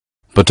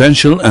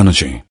Potential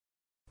energy.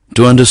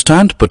 To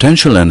understand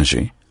potential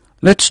energy,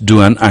 let's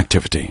do an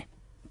activity.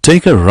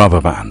 Take a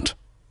rubber band,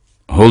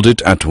 hold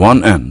it at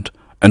one end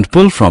and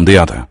pull from the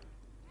other.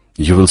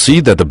 You will see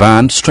that the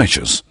band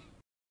stretches.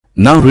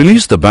 Now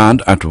release the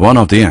band at one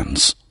of the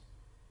ends.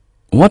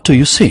 What do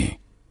you see?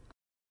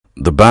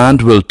 The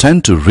band will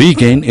tend to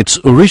regain its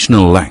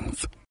original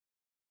length.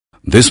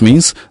 This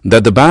means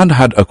that the band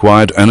had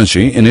acquired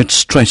energy in its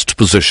stretched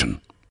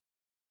position.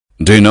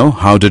 Do you know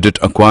how did it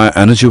acquire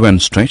energy when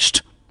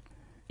stretched?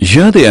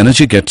 Here the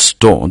energy gets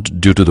stored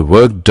due to the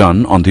work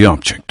done on the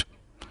object.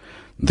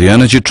 The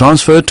energy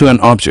transferred to an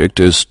object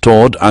is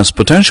stored as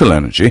potential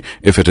energy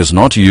if it is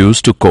not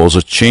used to cause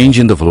a change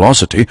in the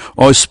velocity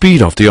or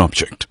speed of the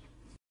object.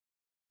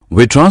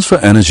 We transfer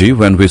energy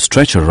when we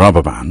stretch a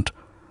rubber band.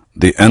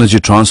 The energy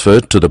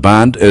transferred to the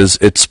band is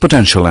its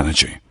potential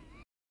energy.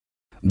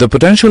 The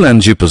potential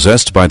energy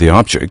possessed by the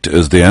object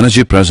is the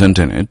energy present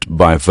in it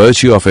by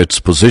virtue of its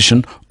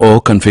position or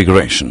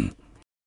configuration.